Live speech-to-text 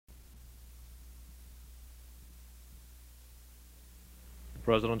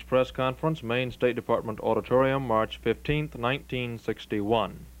President's Press Conference, Main State Department Auditorium, March 15,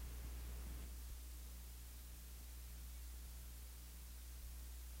 1961.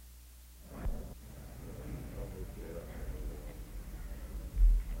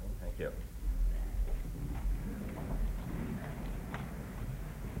 Thank you.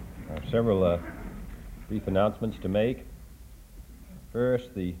 I have several brief announcements to make.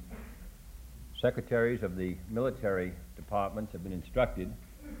 First, the secretaries of the military departments have been instructed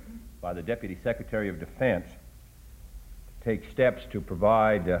by the Deputy Secretary of Defense to take steps to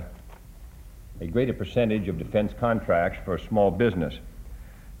provide a greater percentage of defense contracts for small business.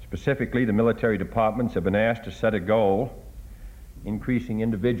 Specifically, the military departments have been asked to set a goal increasing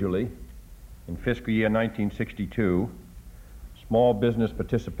individually in fiscal year 1962 small business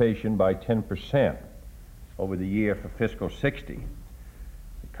participation by 10% over the year for fiscal 60.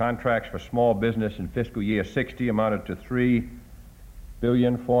 The contracts for small business in fiscal year 60 amounted to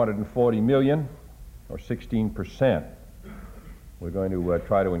 $3,440,000,000, or 16%. We're going to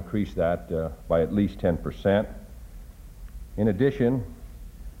try to increase that by at least 10%. In addition,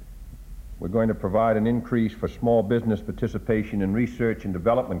 we're going to provide an increase for small business participation in research and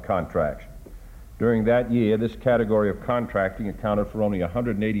development contracts. During that year, this category of contracting accounted for only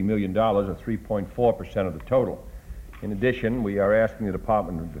 $180 million, or 3.4% of the total. In addition, we are asking the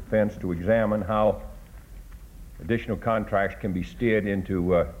Department of Defense to examine how additional contracts can be steered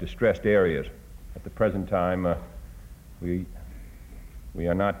into distressed areas. At the present time, we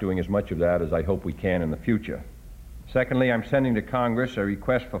are not doing as much of that as I hope we can in the future. Secondly, I'm sending to Congress a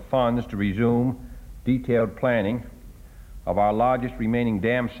request for funds to resume detailed planning of our largest remaining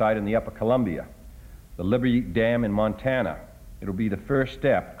dam site in the Upper Columbia, the Liberty Dam in Montana. It will be the first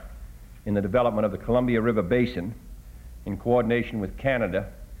step in the development of the Columbia River Basin in coordination with Canada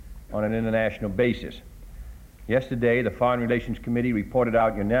on an international basis. Yesterday, the Foreign Relations Committee reported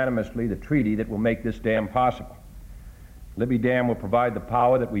out unanimously the treaty that will make this dam possible. Liberty Dam will provide the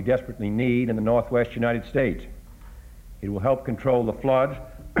power that we desperately need in the Northwest United States. It will help control the floods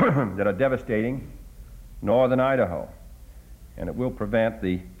that are devastating northern Idaho, and it will prevent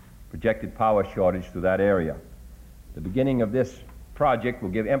the projected power shortage through that area. The beginning of this project will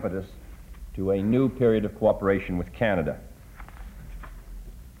give impetus to a new period of cooperation with Canada.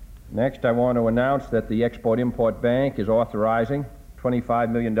 Next, I want to announce that the Export-Import Bank is authorizing a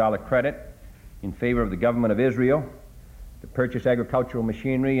 $25 million credit in favor of the government of Israel to purchase agricultural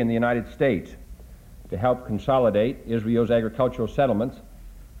machinery in the United States to help consolidate Israel's agricultural settlements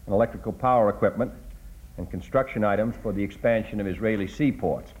and electrical power equipment and construction items for the expansion of Israeli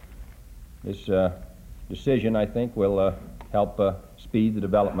seaports. This decision, I think, will help speed the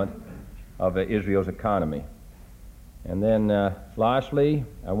development of Israel's economy. And then lastly,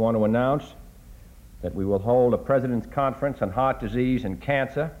 I want to announce that we will hold a President's Conference on Heart Disease and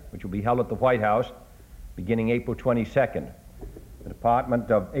Cancer, which will be held at the White House beginning April 22nd. The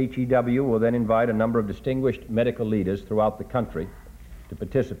Department of HEW will then invite a number of distinguished medical leaders throughout the country to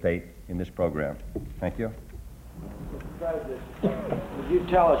participate in this program. Thank you. Mr. President, would you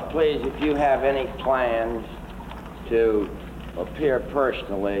tell us, please, if you have any plans to appear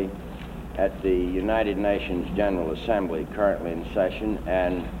personally at the United Nations General Assembly currently in session,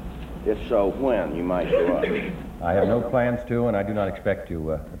 and if so, when you might show up? I have no plans to, and I do not expect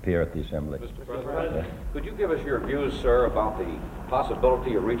to appear at the Assembly. Mr. President, could you give us your views, sir, about the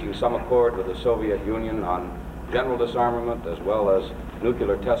possibility of reaching some accord with the Soviet Union on general disarmament as well as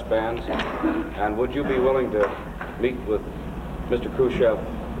nuclear test bans? And would you be willing to meet with Mr. Khrushchev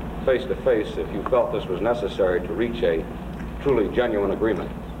face-to-face if you felt this was necessary to reach a truly genuine agreement?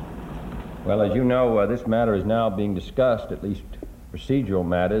 Well, as you know, this matter is now being discussed, at least procedural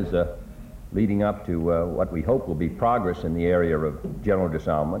matters, leading up to what we hope will be progress in the area of general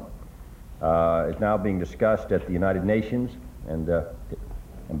disarmament. It's now being discussed at the United Nations, and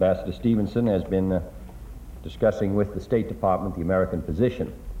Ambassador Stevenson has been discussing with the State Department the American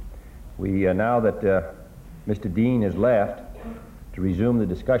position. Now that Mr. Dean has left to resume the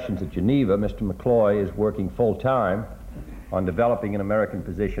discussions at Geneva, Mr. McCloy is working full-time on developing an American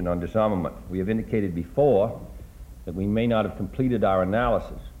position on disarmament. We have indicated before that we may not have completed our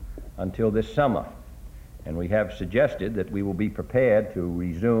analysis until this summer, and we have suggested that we will be prepared to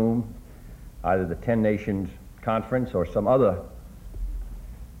resume either the 10 Nations Conference or some other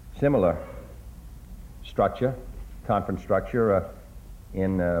similar conference structure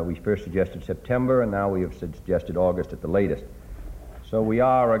we first suggested September, and now we have suggested August at the latest. So we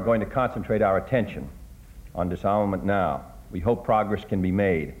are going to concentrate our attention on disarmament now. We hope progress can be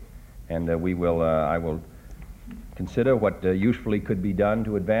made, and I will consider what usefully could be done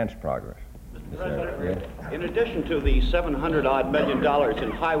to advance progress. Mr. In addition to the $700-odd million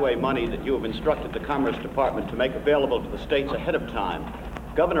in highway money that you have instructed the Commerce Department to make available to the states ahead of time,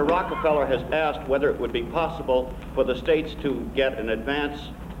 Governor Rockefeller has asked whether it would be possible for the states to get an advance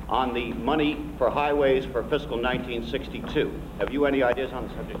on the money for highways for fiscal 1962. Have you any ideas on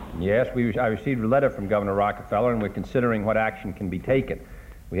the subject? Yes, I received a letter from Governor Rockefeller, and we're considering what action can be taken.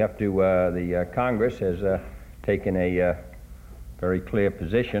 We have to, the Congress has taken a very clear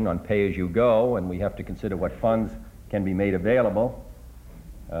position on pay-as-you-go, and we have to consider what funds can be made available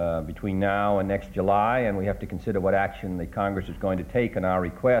between now and next July, and we have to consider what action the Congress is going to take on our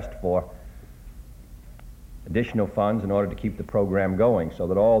request for additional funds in order to keep the program going, so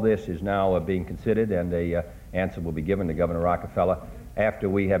that all this is now being considered, and a answer will be given to Governor Rockefeller after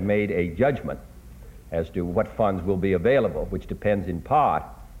we have made a judgment as to what funds will be available, which depends in part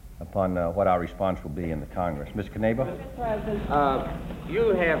upon what our response will be in the Congress. Ms. Knable? You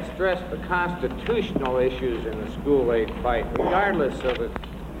have stressed the constitutional issues in the school aid fight. Regardless of the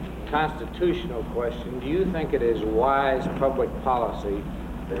constitutional question, do you think it is wise public policy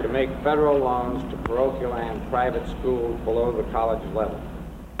to make federal loans to parochial and private schools below the college level?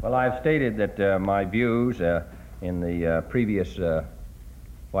 Well, I've stated that my views in the previous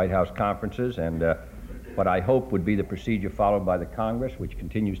White House conferences, and what I hope would be the procedure followed by the Congress, which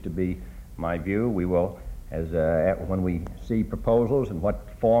continues to be my view. We will, when we see proposals and what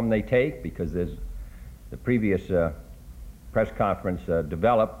form they take, because there's the previous press conference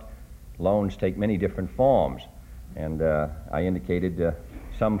developed, loans take many different forms, and I indicated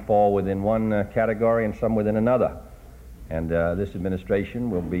some fall within one category and some within another. And this administration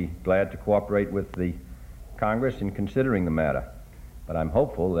will be glad to cooperate with the Congress in considering the matter. But I'm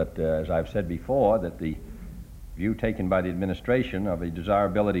hopeful that, as I've said before, that the view taken by the administration of the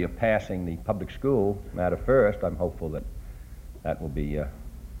desirability of passing the public school matter first, I'm hopeful that that will be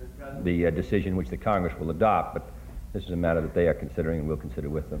the decision which the Congress will adopt. But this is a matter that they are considering and we'll consider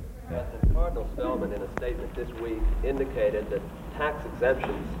with them. Yeah. Cardinal Spellman, in a statement this week, indicated that tax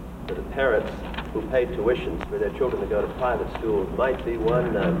exemptions for the parents who pay tuitions for their children to go to private schools might be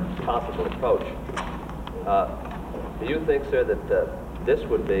one possible approach. Do you think, sir, that this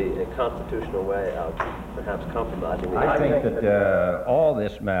would be a constitutional way of perhaps compromising? I think that all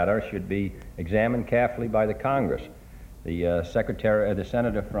this matter should be examined carefully by the Congress. The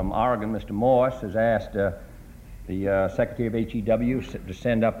senator from Oregon, Mr. Morse, has asked the Secretary of HEW to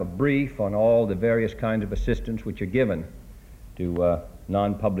send up a brief on all the various kinds of assistance which are given to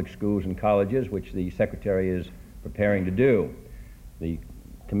non-public schools and colleges, which the Secretary is preparing to do. The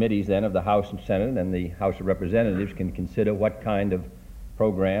committees then of the House and Senate and the House of Representatives can consider what kind of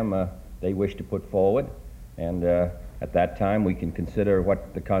program they wish to put forward, and at that time we can consider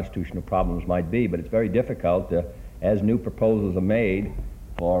what the constitutional problems might be. But it's very difficult as new proposals are made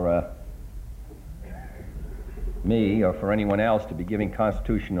for me or for anyone else to be giving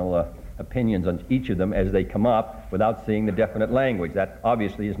constitutional opinions on each of them as they come up without seeing the definite language. That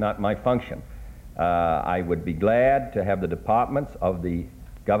obviously is not my function. I would be glad to have the departments of the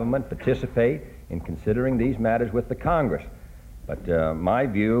government participate in considering these matters with the Congress. But my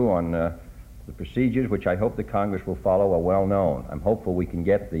view on the procedures, which I hope the Congress will follow, are well known. I'm hopeful we can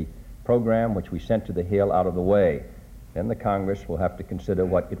get the program which we sent to the Hill out of the way. Then the Congress will have to consider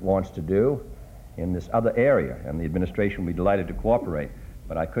what it wants to do in this other area, and the administration will be delighted to cooperate.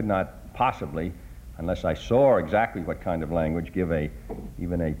 But I could not possibly, unless I saw exactly what kind of language, give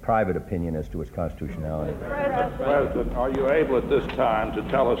even a private opinion as to its constitutionality. President, are you able at this time to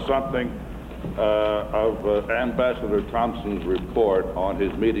tell us something of Ambassador Thompson's report on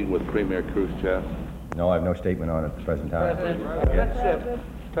his meeting with Premier Khrushchev? No, I have no statement on it at the present time.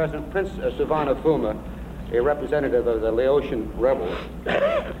 President Prince Suvarnabhumi, a representative of the Laotian rebels,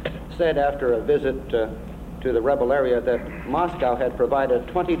 said after a visit to the rebel area that Moscow had provided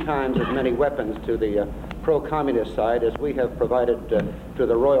 20 times as many weapons to the pro-communist side as we have provided to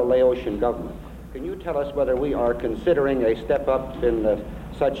the Royal Laotian government. Can you tell us whether we are considering a step up in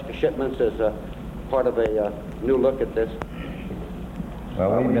such shipments as part of a new look at this?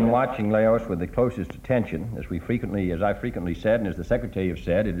 Well, we've been watching Laos with the closest attention, as I frequently said, and as the Secretary has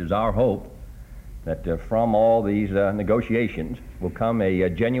said. It is our hope that from all these negotiations will come a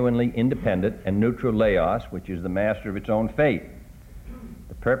genuinely independent and neutral Laos, which is the master of its own fate.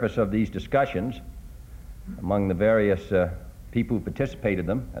 The purpose of these discussions among the various people who participated in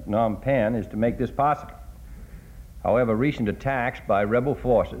them at Phnom Penh is to make this possible. However, recent attacks by rebel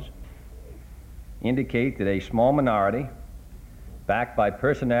forces indicate that a small minority, backed by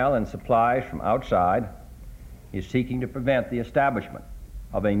personnel and supplies from outside, is seeking to prevent the establishment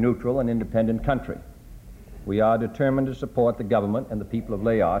of a neutral and independent country. we are determined to support the government and the people of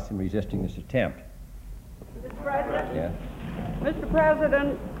Laos in resisting this attempt. Mr. President? Yeah. Mr.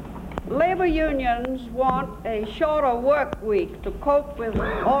 President, labor unions want a shorter work week to cope with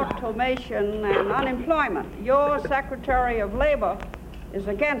automation and unemployment. Your Secretary of Labor is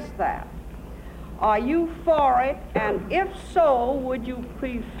against that. Are you for it? And if so, would you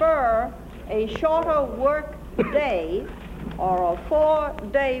prefer a shorter work day or a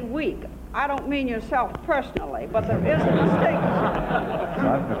 4-day week? I don't mean yourself personally, but there is a distinction.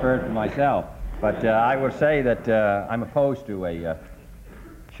 I prefer it for myself. But I will say that I'm opposed to a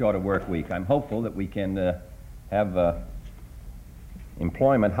shorter work week. I'm hopeful that we can have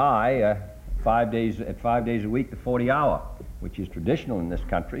employment high 5 days a week, the 40-hour, which is traditional in this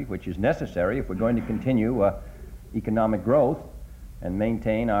country, which is necessary if we're going to continue economic growth and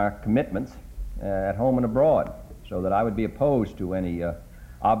maintain our commitments at home and abroad. So that I would be opposed to any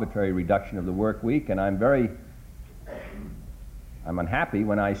arbitrary reduction of the work week, and I'm unhappy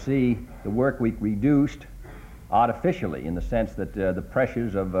when I see the work week reduced artificially, in the sense that the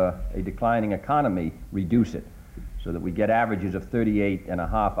pressures of a declining economy reduce it, so that we get averages of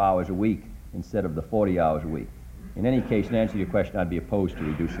 38.5 hours a week instead of the 40 hours a week. In any case, in answer to your question, I'd be opposed to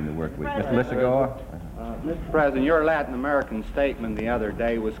reducing the work week. Mr. Lissagore? Mr. President, your Latin American statement the other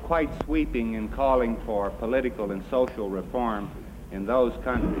day was quite sweeping in calling for political and social reform in those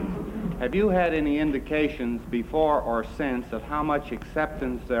countries. Have you had any indications before or since of how much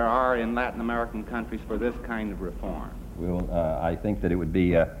acceptance there are in Latin American countries for this kind of reform? I think that it would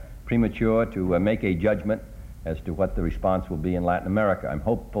be premature to make a judgment as to what the response will be in Latin America. I'm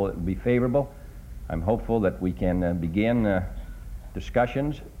hopeful it will be favorable. I'm hopeful that we can begin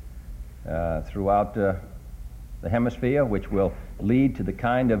discussions throughout the hemisphere, which will lead to the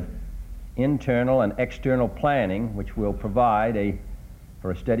kind of internal and external planning which will provide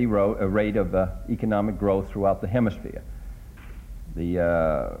for a steady rate of economic growth throughout the hemisphere,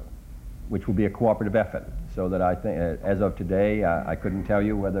 which will be a cooperative effort. So that I think, as of today, I couldn't tell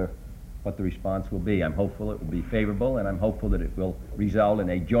you what the response will be. I'm hopeful it will be favorable, and I'm hopeful that it will result in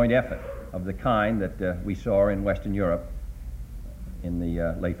a joint effort of the kind that we saw in Western Europe in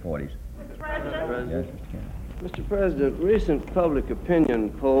the late 40s. Mr. President? Yes, Mr. Chairman. Mr. President, recent public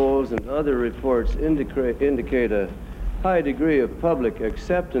opinion polls and other reports indicate a high degree of public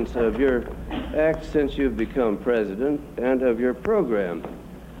acceptance of your act since you've become president and of your program.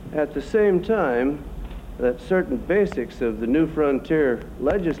 At the same time, that certain basics of the New Frontier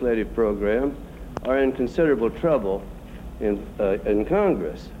legislative program are in considerable trouble in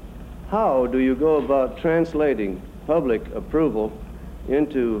Congress. How do you go about translating public approval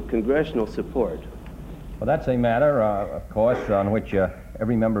into congressional support? Well, that's a matter, of course, on which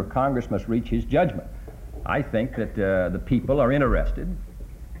every member of Congress must reach his judgment. I think that the people are interested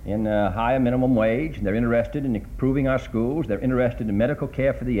in higher minimum wage. They're interested in improving our schools. They're interested in medical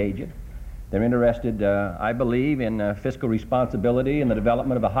care for the aged. They're interested, I believe, in fiscal responsibility and the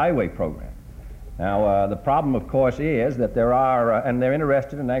development of a highway program. Now, the problem, of course, is that there are, and they're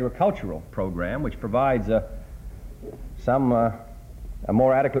interested in an agricultural program which provides a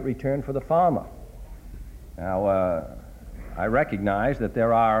more adequate return for the farmer. Now, I recognize that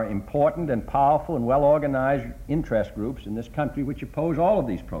there are important and powerful and well-organized interest groups in this country which oppose all of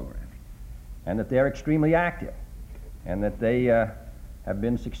these programs, and that they're extremely active, and that they have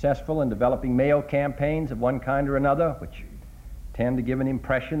been successful in developing mail campaigns of one kind or another, which tend to give an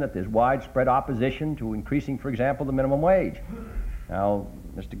impression that there's widespread opposition to increasing, for example, the minimum wage. Now,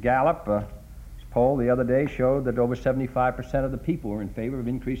 Mr. Gallup's poll the other day showed that over 75% of the people were in favor of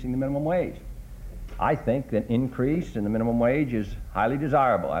increasing the minimum wage. I think that increase in the minimum wage is highly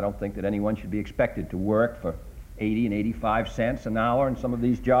desirable. I don't think that anyone should be expected to work for 80 and 85 cents an hour in some of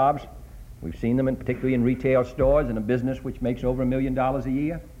these jobs. We've seen them, particularly in retail stores, in a business which makes over $1 million a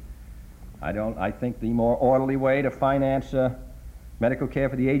year. I think the more orderly way to finance medical care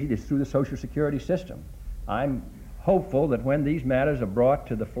for the aged is through the Social Security system. I'm hopeful that when these matters are brought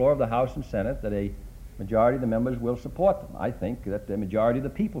to the floor of the House and Senate, that a majority of the members will support them. I think that the majority of the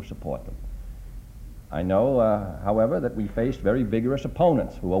people support them. I know, however, that we face very vigorous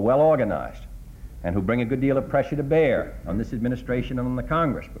opponents who are well organized and who bring a good deal of pressure to bear on this administration and on the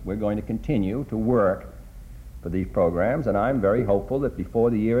Congress. But we're going to continue to work for these programs, and I'm very hopeful that before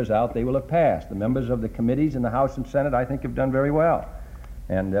the year is out, they will have passed. The members of the committees in the House and Senate, I think, have done very well.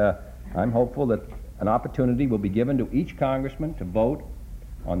 And I'm hopeful that an opportunity will be given to each congressman to vote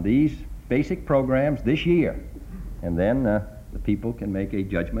on these basic programs this year. And then the people can make a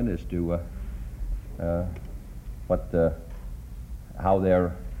judgment as to how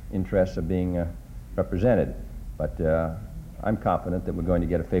their interests are being represented. But I'm confident that we're going to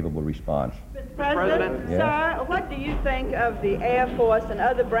get a favorable response. Mr. President, Yes? sir, what do you think of the Air Force and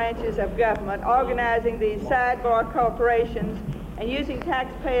other branches of government organizing these sidebar corporations and using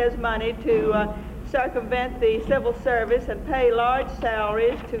taxpayers' money to circumvent the civil service and pay large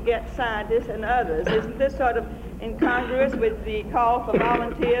salaries to get scientists and others? Isn't this sort of incongruous with the call for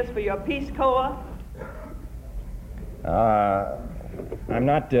volunteers for your Peace Corps? I'm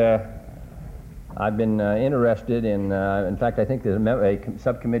not, I've been interested in fact, I think a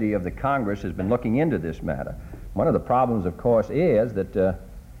subcommittee of the Congress has been looking into this matter. One of the problems, of course, is that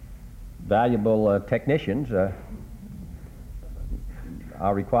valuable technicians are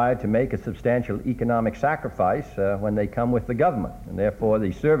required to make a substantial economic sacrifice when they come with the government. And therefore,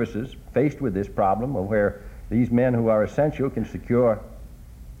 the services faced with this problem of where these men who are essential can secure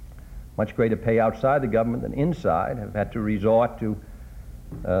much greater pay outside the government than inside have had to resort to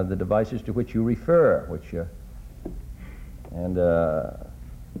the devices to which you refer,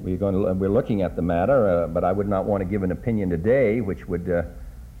 we're looking at the matter, but I would not want to give an opinion today which would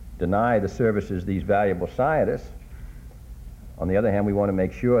deny the services these valuable scientists. On the other hand, we want to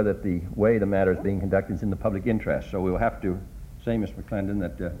make sure that the way the matter is being conducted is in the public interest. So we'll have to say, Mr. McClendon,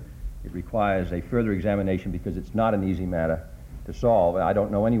 that it requires a further examination because it's not an easy matter to solve. I don't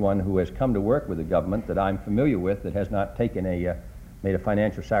know anyone who has come to work with the government that I'm familiar with that has not taken made a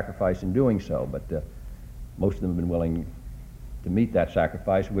financial sacrifice in doing so, but most of them have been willing to meet that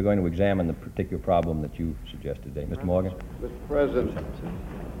sacrifice. We're going to examine the particular problem that you suggested today. Mr. Morgan? Mr. President,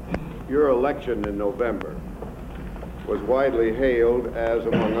 your election in November was widely hailed as,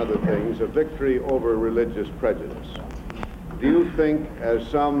 among other things, a victory over religious prejudice. Do you think, as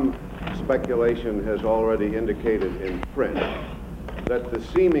some speculation has already indicated in print, that the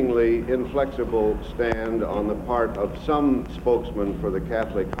seemingly inflexible stand on the part of some spokesmen for the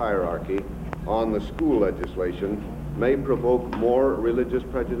Catholic hierarchy on the school legislation may provoke more religious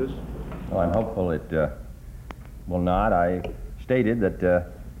prejudice? Well, I'm hopeful it will not. I stated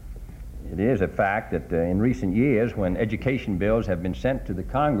that it is a fact that in recent years, when education bills have been sent to the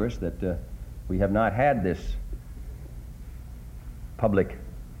Congress, that we have not had this public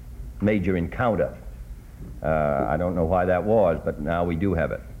major encounter. I don't know why that was, but now we do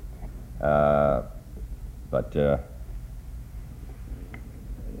have it.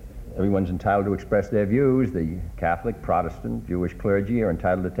 Everyone's entitled to express their views. The Catholic, Protestant, Jewish clergy are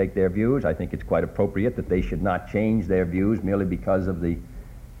entitled to take their views. I think it's quite appropriate that they should not change their views merely because of the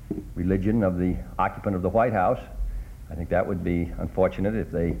religion of the occupant of the White House. I think that would be unfortunate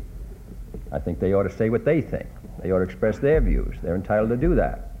if I think they ought to say what they think. They ought to express their views. They're entitled to do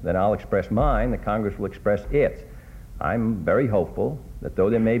that. Then I'll express mine, the Congress will express its. I'm very hopeful that though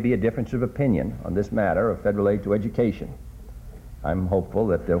there may be a difference of opinion on this matter of federal aid to education, I'm hopeful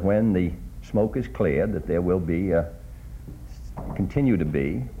that when the smoke is cleared, that there will be, continue to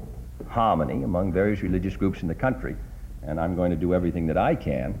be, harmony among various religious groups in the country. And I'm going to do everything that I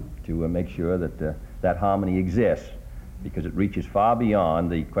can to make sure that that harmony exists, because it reaches far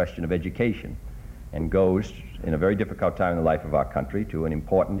beyond the question of education and goes, in a very difficult time in the life of our country, to an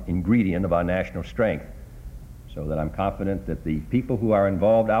important ingredient of our national strength. So that I'm confident that the people who are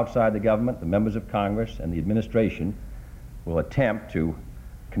involved outside the government, the members of Congress and the administration, will attempt to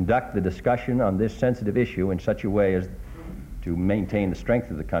conduct the discussion on this sensitive issue in such a way as to maintain the strength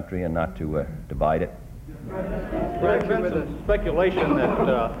of the country and not to divide it. There's been some speculation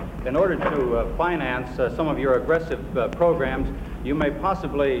that in order to finance some of your aggressive programs, you may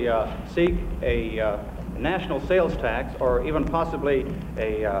possibly seek a national sales tax or even possibly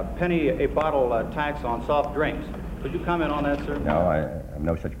a penny a bottle tax on soft drinks. Could you comment on that, sir? No, I have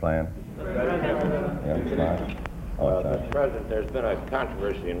no such plan. Yeah, it's not. Mr. President, there's been a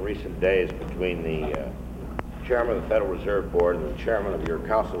controversy in recent days between the chairman of the Federal Reserve Board and the chairman of your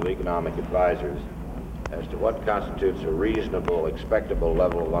Council of Economic Advisors as to what constitutes a reasonable, expectable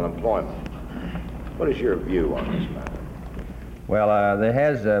level of unemployment. What is your view on this matter? Well, there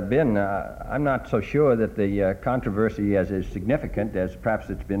has been, I'm not so sure that the controversy is as significant as perhaps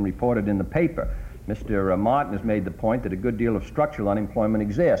it's been reported in the paper. Mr. Martin has made the point that a good deal of structural unemployment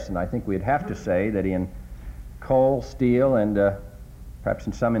exists, and I think we'd have to say that in coal, steel, and perhaps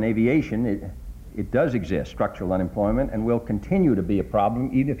in some in aviation, it does exist, structural unemployment, and will continue to be a problem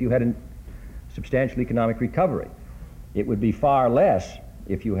even if you had a substantial economic recovery. It would be far less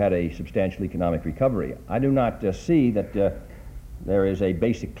if you had a substantial economic recovery. I do not see that there is a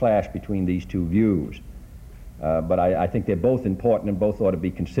basic clash between these two views, but I think they're both important and both ought to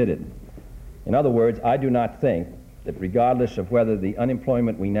be considered. In other words, I do not think that regardless of whether the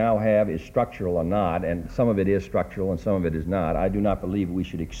unemployment we now have is structural or not, and some of it is structural and some of it is not, I do not believe we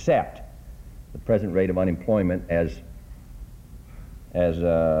should accept the present rate of unemployment as as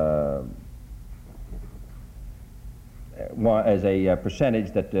a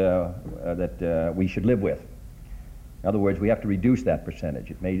percentage that we should live with. In other words, we have to reduce that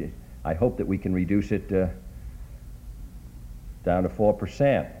percentage. I hope that we can reduce it down to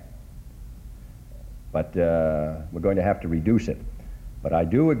 4%. But we're going to have to reduce it. But I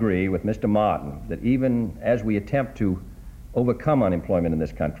do agree with Mr. Martin that even as we attempt to overcome unemployment in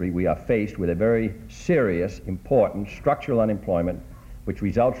this country, we are faced with a very serious, important structural unemployment which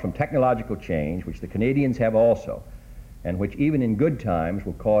results from technological change, which the Canadians have also, and which even in good times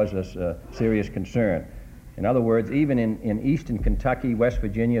will cause us serious concern. In other words, even in eastern Kentucky, West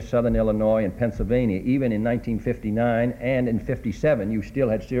Virginia, southern Illinois, and Pennsylvania, even in 1959 and in 57, you still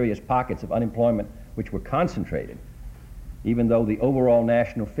had serious pockets of unemployment which were concentrated, even though the overall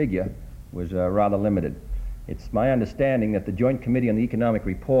national figure was rather limited. It's my understanding that the Joint Committee on the Economic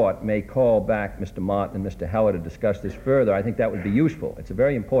Report may call back Mr. Martin and Mr. Heller to discuss this further. I think that would be useful. It's a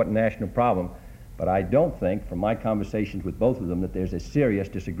very important national problem, but I don't think, from my conversations with both of them, that there's a serious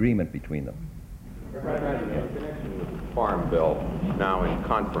disagreement between them. In connection with the Farm Bill, now in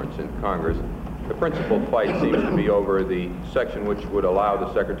conference in Congress, the principal fight seems to be over the section which would allow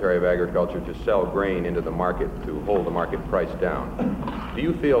the Secretary of Agriculture to sell grain into the market to hold the market price down. Do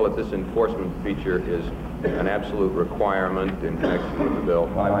you feel that this enforcement feature is an absolute requirement in connection with the bill?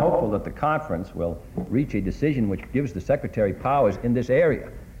 Well, I'm hopeful that the conference will reach a decision which gives the Secretary powers in this area.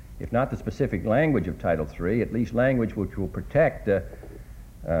 If not the specific language of Title III, at least language which will protect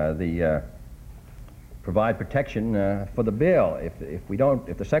provide protection for the bill.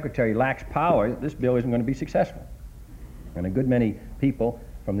 If the Secretary lacks power, this bill isn't going to be successful. And a good many people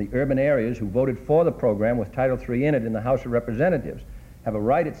from the urban areas who voted for the program with Title III in it in the House of Representatives have a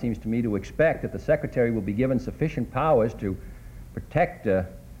right, it seems to me, to expect that the Secretary will be given sufficient powers to protect the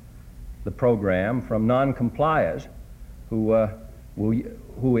program from non-compliers who may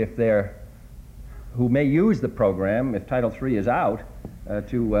use the program, if Title III is out,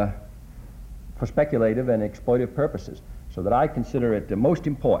 for speculative and exploitive purposes. So that I consider it most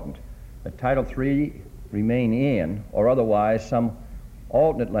important that Title III remain in, or otherwise some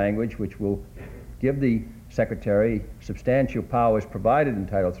alternate language which will give the Secretary substantial powers provided in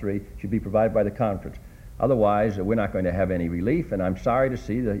Title III should be provided by the conference. Otherwise, we're not going to have any relief, and I'm sorry to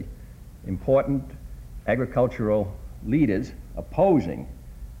see the important agricultural leaders opposing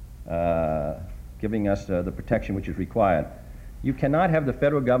giving us the protection which is required. You cannot have the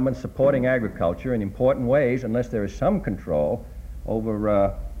federal government supporting agriculture in important ways unless there is some control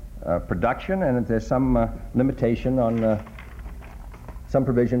over production and there's some limitation on some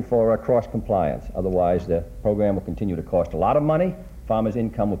provision for cross-compliance. Otherwise, the program will continue to cost a lot of money, farmers'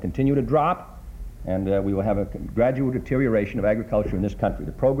 income will continue to drop, and we will have a gradual deterioration of agriculture in this country.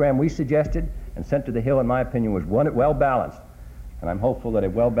 The program we suggested and sent to the Hill, in my opinion, was well-balanced, and I'm hopeful that a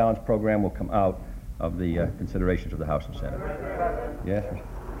well-balanced program will come out of the considerations of the House and Senate. Yes?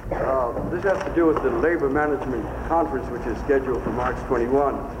 This has to do with the Labor Management Conference, which is scheduled for March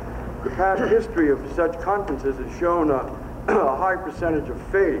 21. The past history of such conferences has shown a high percentage of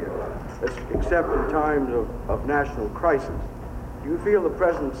failure, except in times of national crisis. Do you feel the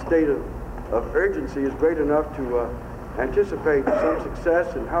present state of urgency is great enough to anticipate some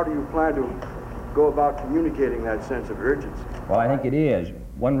success, and how do you plan to go about communicating that sense of urgency? Well, I think it is.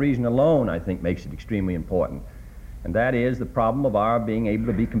 One reason alone, I think, makes it extremely important, and that is the problem of our being able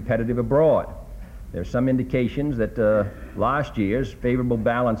to be competitive abroad. There are some indications that last year's favorable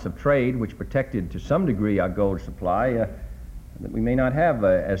balance of trade, which protected to some degree our gold supply, that we may not have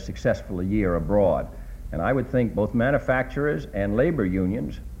as successful a year abroad. And I would think both manufacturers and labor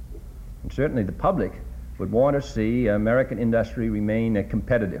unions, and certainly the public, would want to see American industry remain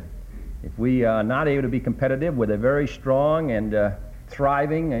competitive. If we are not able to be competitive with a very strong and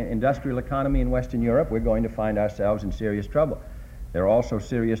thriving industrial economy in Western Europe, we're going to find ourselves in serious trouble. There are also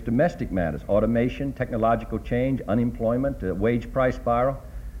serious domestic matters: automation, technological change, unemployment, wage price spiral.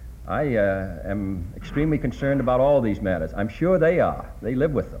 I am extremely concerned about all these matters. I'm sure they are. They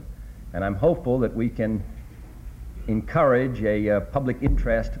live with them. And I'm hopeful that we can encourage a public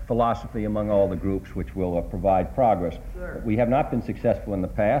interest philosophy among all the groups which will provide progress. Sure. We have not been successful in the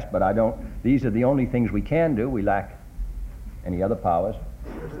past, but these are the only things we can do. We lack any other powers.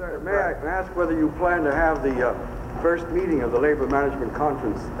 Yes, sir. May I ask whether you plan to have the first meeting of the Labor Management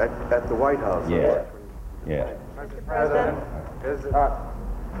Conference at the White House? Yes. Yes. Mr. President?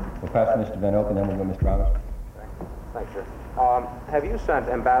 We'll pass Mr. Van Oak and then we'll go Mr. Roberts. Thanks, sir. Have you sent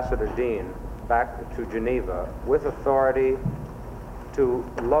Ambassador Dean back to Geneva with authority to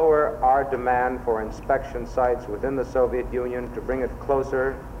lower our demand for inspection sites within the Soviet Union to bring it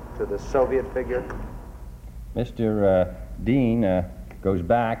closer to the Soviet figure? Mr. Dean goes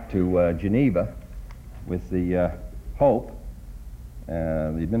back to Geneva with the hope,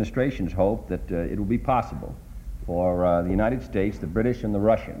 the administration's hope, that it will be possible for the United States, the British, and the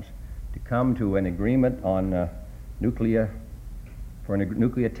Russians to come to an agreement on nuclear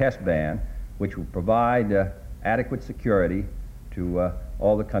test ban, which will provide adequate security to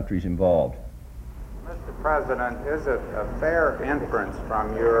all the countries involved. Mr. President, is it a fair inference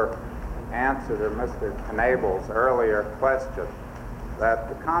from your answer to Mr. Knabel's earlier question that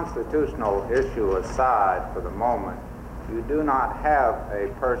the constitutional issue aside for the moment, you do not have a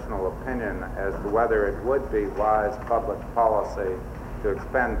personal opinion as to whether it would be wise public policy to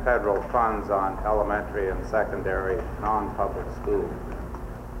expend federal funds on elementary and secondary non-public schools?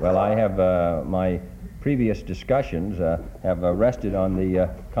 Well, I have my previous discussions have rested on the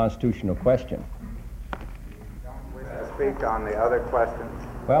constitutional question. Don't wish to speak on the other questions?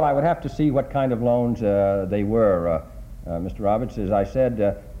 Well, I would have to see what kind of loans they were, Mr. Roberts. As I said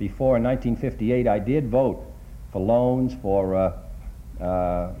before, in 1958, I did vote for loans for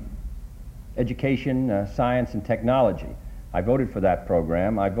education, science, and technology. I voted for that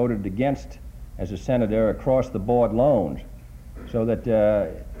program. I voted against, as a senator, across-the-board loans, so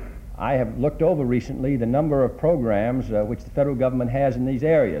that I have looked over recently the number of programs which the federal government has in these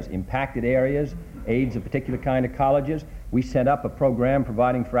areas, impacted areas, aids a particular kind of colleges. We set up a program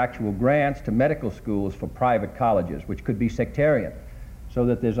providing for actual grants to medical schools for private colleges, which could be sectarian, so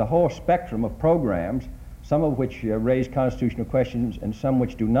that there's a whole spectrum of programs, some of which raise constitutional questions and some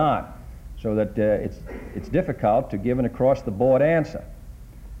which do not, so that it's difficult to give an across-the-board answer.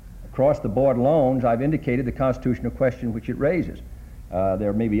 Across-the-board loans, I've indicated the constitutional question which it raises.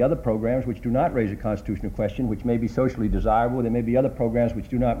 There may be other programs which do not raise a constitutional question, which may be socially desirable. There may be other programs which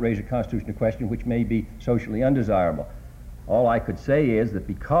do not raise a constitutional question, which may be socially undesirable. All I could say is that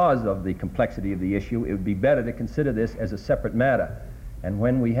because of the complexity of the issue, it would be better to consider this as a separate matter. And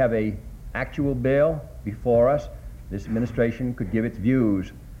when we have an actual bill before us, this administration could give its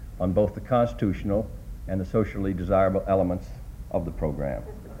views on both the constitutional and the socially desirable elements of the program.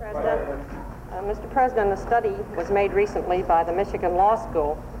 Mr. President, a study was made recently by the Michigan Law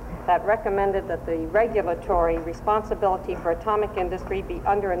School that recommended that the regulatory responsibility for atomic industry be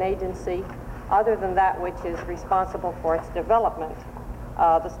under an agency other than that which is responsible for its development.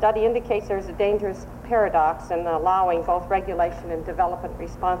 The study indicates there's a dangerous paradox in allowing both regulation and development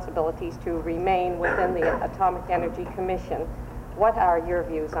responsibilities to remain within the Atomic Energy Commission. What are your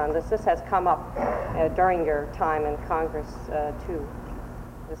views on this? This has come up during your time in Congress, too.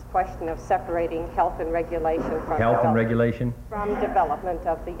 This question of separating health and regulation from from development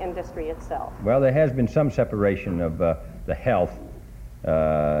of the industry itself. Well, there has been some separation of the health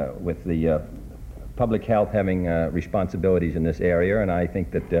with the public health having responsibilities in this area, and I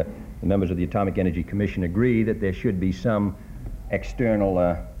think that the members of the Atomic Energy Commission agree that there should be some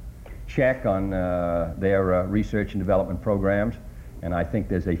external check on their research and development programs, and I think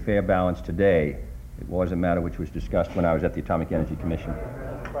there's a fair balance today. It was a matter which was discussed when I was at the Atomic Energy Commission.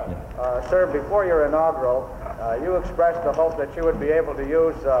 Sir, before your inaugural, you expressed the hope that you would be able to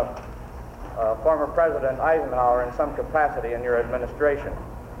use former President Eisenhower in some capacity in your administration.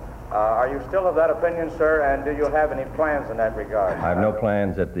 Are you still of that opinion, sir, and do you have any plans in that regard? I have no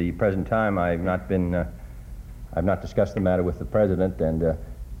plans at the present time. I've not discussed the matter with the President, and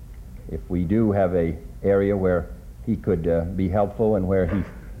if we do have an area where he could be helpful and where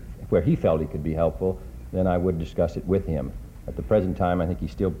he felt he could be helpful, then I would discuss it with him. At the present time, I think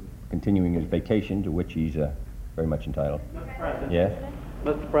he's still continuing his vacation, to which he's very much entitled. Mr. President. Yes?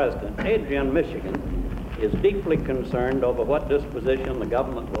 Mr. President, Adrian, Michigan is deeply concerned over what disposition the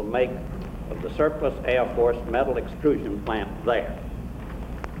government will make of the surplus Air Force metal extrusion plant there.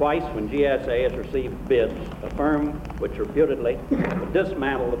 Twice, when GSA has received bids, a firm which reputedly would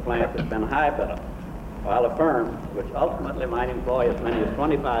dismantle the plant has been high bidder, while a firm which ultimately might employ as many as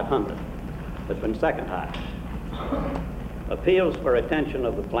 2,500 has been second highest. Appeals for attention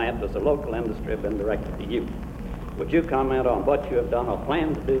of the plant as a local industry have been directed to you. Would you comment on what you have done or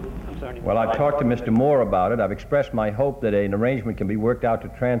plan to do concerning... Well, I've talked to Mr. Moore about it. I've expressed my hope that an arrangement can be worked out to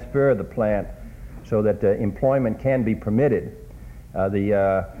transfer the plant so that employment can be permitted.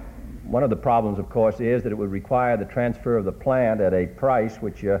 One of the problems, of course, is that it would require the transfer of the plant at a price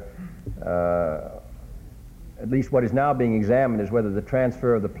which, at least what is now being examined, is whether the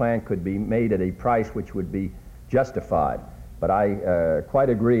transfer of the plant could be made at a price which would be justified. But I quite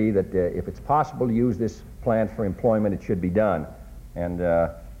agree that if it's possible to use this plant for employment, it should be done. And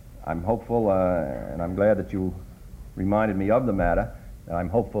I'm hopeful, and I'm glad that you reminded me of the matter. I'm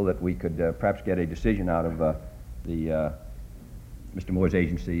hopeful that we could perhaps get a decision out of Mr. Moore's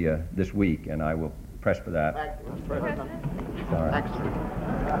agency this week, and I will press for that. Thank you, Mr. President. Sorry. Thanks,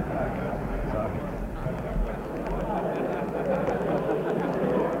 sir.